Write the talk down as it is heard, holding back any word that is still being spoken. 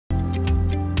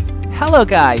Hello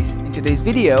guys, in today's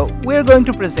video, we're going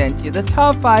to present you the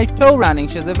top 5 toe running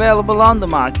shoes available on the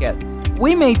market.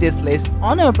 We made this list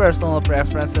on our personal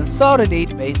preference and sorted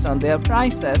it based on their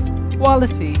prices,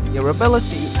 quality,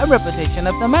 durability, and reputation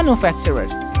of the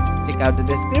manufacturers. Check out the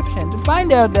description to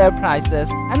find out their prices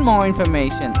and more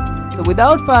information. So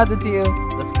without further ado,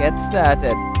 let's get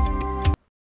started.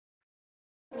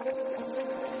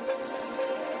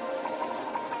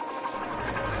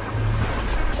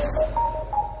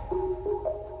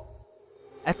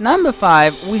 At number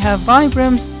 5, we have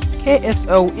Vibram's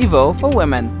KSO Evo for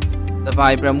women. The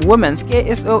Vibram Women's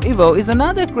KSO Evo is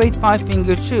another great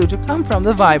 5-fingered shoe to come from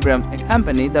the Vibram, a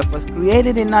company that was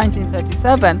created in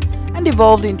 1937 and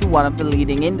evolved into one of the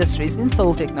leading industries in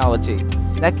sole technology.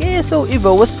 The KSO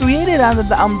Evo was created under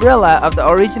the umbrella of the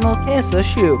original KSO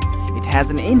shoe. It has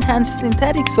an enhanced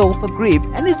synthetic sole for grip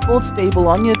and is both stable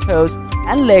on your toes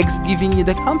and legs, giving you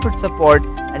the comfort, support,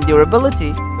 and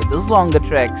durability for those longer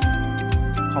treks.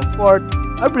 Comfort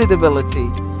or breathability.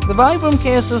 The Vibram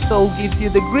KSO sole gives you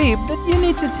the grip that you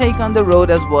need to take on the road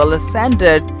as well as sand,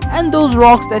 dirt, and those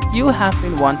rocks that you have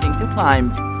been wanting to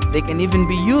climb. They can even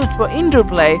be used for indoor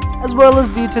play as well as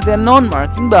due to their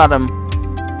non-marking bottom.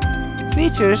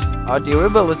 Features or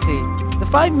durability. The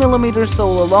 5mm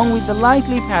sole along with the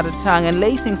lightly padded tongue and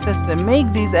lacing system make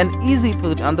these an easy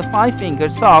put on the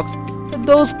 5-fingered socks for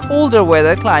those colder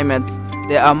weather climates.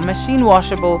 They are machine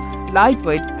washable,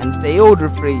 lightweight, and stay odor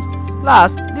free.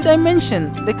 Plus, did I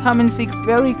mention they come in 6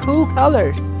 very cool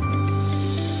colors?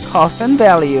 Cost and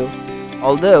value.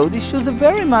 Although these shoes are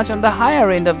very much on the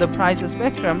higher end of the price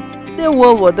spectrum, they are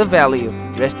well worth the value.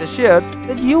 Rest assured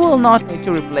that you will not need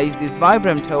to replace these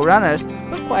Vibram toe runners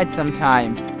for quite some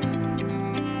time.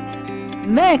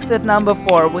 Next, at number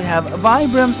 4, we have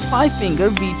Vibram's 5-finger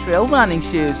V-Trail running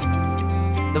shoes.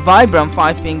 The Vibram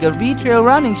 5-finger V-Trail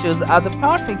running shoes are the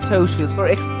perfect toe shoes for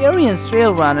experienced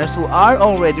trail runners who are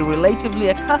already relatively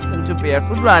accustomed to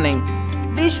barefoot running.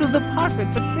 These shoes are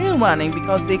perfect for trail running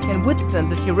because they can withstand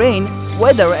the terrain,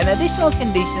 weather, and additional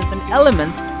conditions and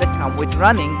elements that come with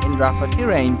running in rougher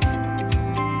terrains.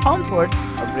 Comfort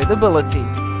or breathability.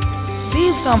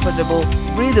 These comfortable,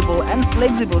 breathable, and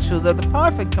flexible shoes are the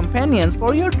perfect companions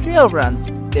for your trail runs.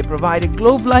 They provide a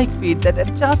glove-like fit that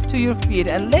adjusts to your feet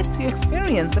and lets you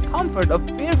experience the comfort of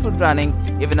barefoot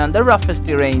running even on the roughest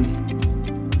terrain.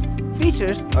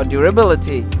 Features or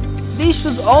durability. These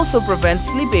shoes also prevent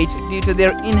slippage due to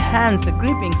their enhanced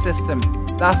gripping system.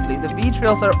 Lastly, the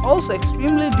V-Trails are also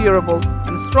extremely durable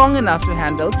and strong enough to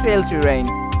handle trail terrain,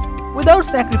 without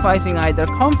sacrificing either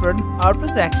comfort or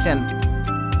protection.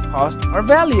 Cost or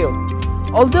value.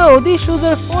 Although these shoes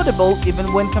are affordable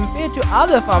even when compared to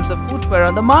other forms of footwear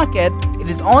on the market, it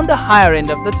is on the higher end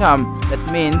of the term. That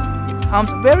means it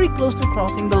comes very close to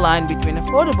crossing the line between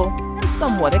affordable and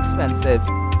somewhat expensive.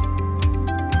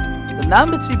 The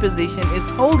number 3 position is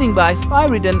holding by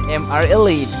Spyridon MR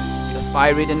Elite. The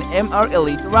Spyridon MR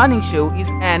Elite running shoe is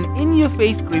an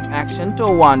in-your-face grip action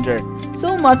toe wonder.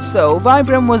 So much so,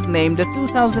 Vibram was named the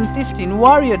 2015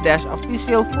 Warrior Dash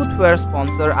official footwear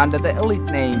sponsor under the Elite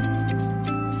name.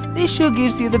 This shoe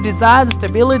gives you the desired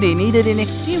stability needed in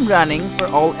extreme running for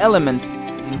all elements.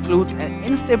 It includes an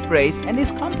instep brace and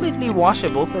is completely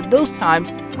washable for those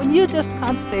times when you just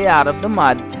can't stay out of the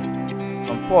mud.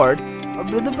 Comfort or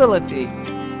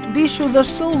breathability. These shoes are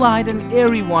so light and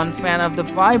airy. One fan of the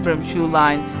Vibram shoe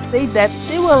line said that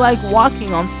they were like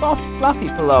walking on soft fluffy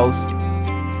pillows.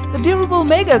 The durable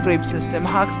Mega Grip system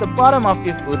hugs the bottom of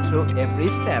your foot through every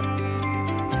step.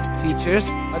 Features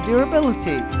or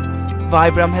durability.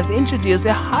 Vibram has introduced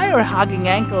a higher hugging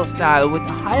ankle style with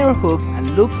a higher hook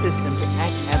and loop system to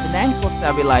act as an ankle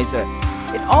stabilizer.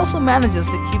 It also manages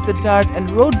to keep the dirt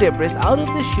and road debris out of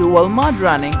the shoe while mud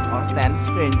running or sand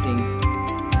sprinting.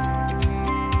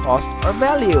 Cost or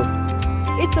value.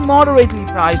 It's a moderately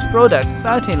priced product,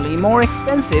 certainly more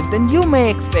expensive than you may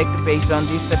expect based on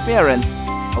this appearance.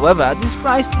 However, this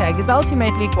price tag is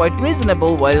ultimately quite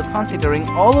reasonable while considering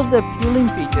all of the appealing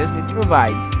features it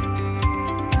provides.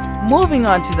 Moving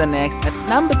on to the next, at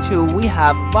number 2 we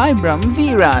have Vibram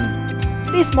V-Run.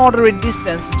 This moderate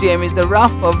distance gem is the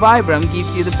rough for Vibram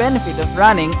gives you the benefit of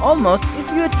running almost if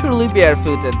you are truly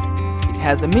barefooted. It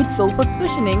has a midsole for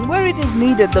cushioning where it is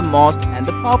needed the most and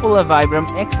the popular Vibram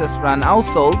XS Run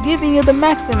outsole giving you the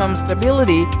maximum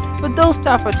stability for those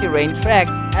tougher terrain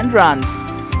treks and runs.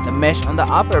 The mesh on the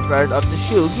upper part of the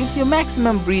shoe gives you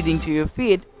maximum breathing to your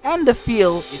feet and the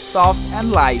feel is soft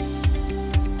and light.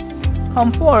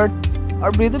 Comfort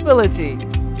or breathability.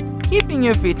 Keeping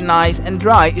your feet nice and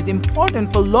dry is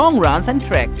important for long runs and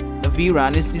treks. The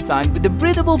V-Run is designed with the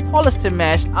breathable polyester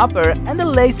mesh upper and the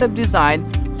lace-up design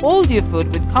hold your foot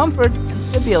with comfort and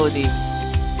stability.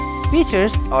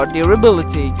 Features or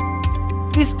durability.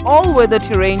 This all-weather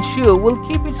terrain shoe will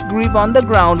keep its grip on the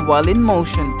ground while in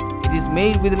motion. It is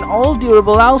made with an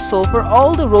all-durable outsole for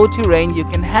all the road terrain you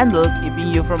can handle,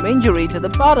 keeping you from injury to the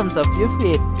bottoms of your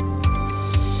feet.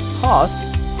 Cost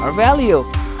or value.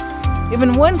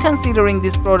 Even when considering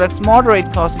this product's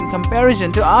moderate cost in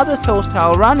comparison to other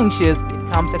toe-style running shoes, it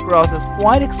comes across as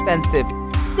quite expensive.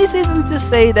 This isn't to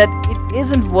say that it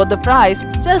isn't worth the price,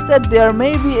 just that there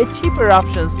may be cheaper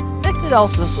options that could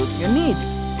also suit your needs.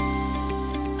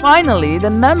 Finally, the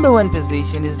number one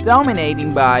position is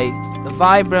dominating by the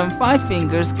Vibram 5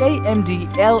 Fingers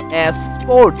KMD LS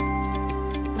Sport.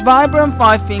 The Vibram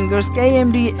 5 Fingers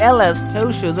KMD LS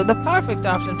toe shoes are the perfect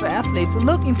option for athletes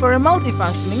looking for a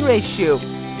multifunctioning race shoe.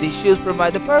 These shoes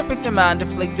provide the perfect amount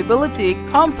of flexibility,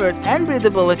 comfort, and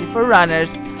breathability for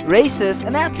runners, racers,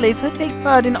 and athletes who take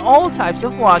part in all types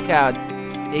of workouts.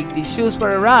 Take these shoes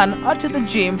for a run or to the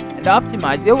gym and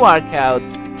optimize your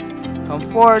workouts.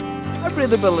 Comfort or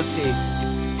breathability.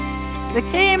 The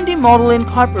KMD model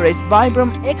incorporates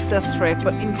Vibram XS Track for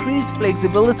increased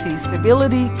flexibility,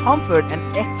 stability, comfort,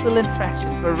 and excellent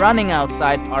traction for running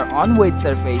outside or on wet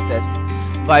surfaces.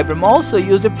 Vibram also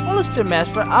used a polyester mesh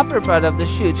for upper part of the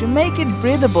shoe to make it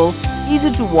breathable,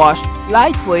 easy to wash,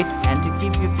 lightweight, and to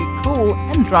keep your feet cool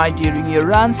and dry during your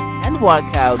runs and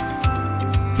workouts.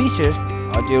 Features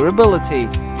or durability.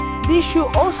 This shoe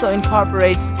also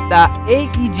incorporates the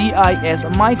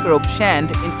AEGIS microbe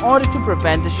sand in order to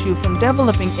prevent the shoe from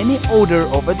developing any odor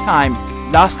over time.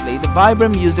 Lastly, the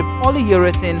Vibram used a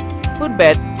polyurethane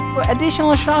footbed for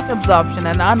additional shock absorption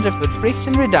and underfoot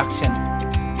friction reduction.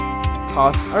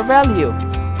 Cost or value.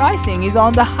 Pricing is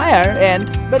on the higher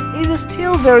end but is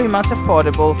still very much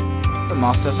affordable for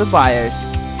most of the buyers.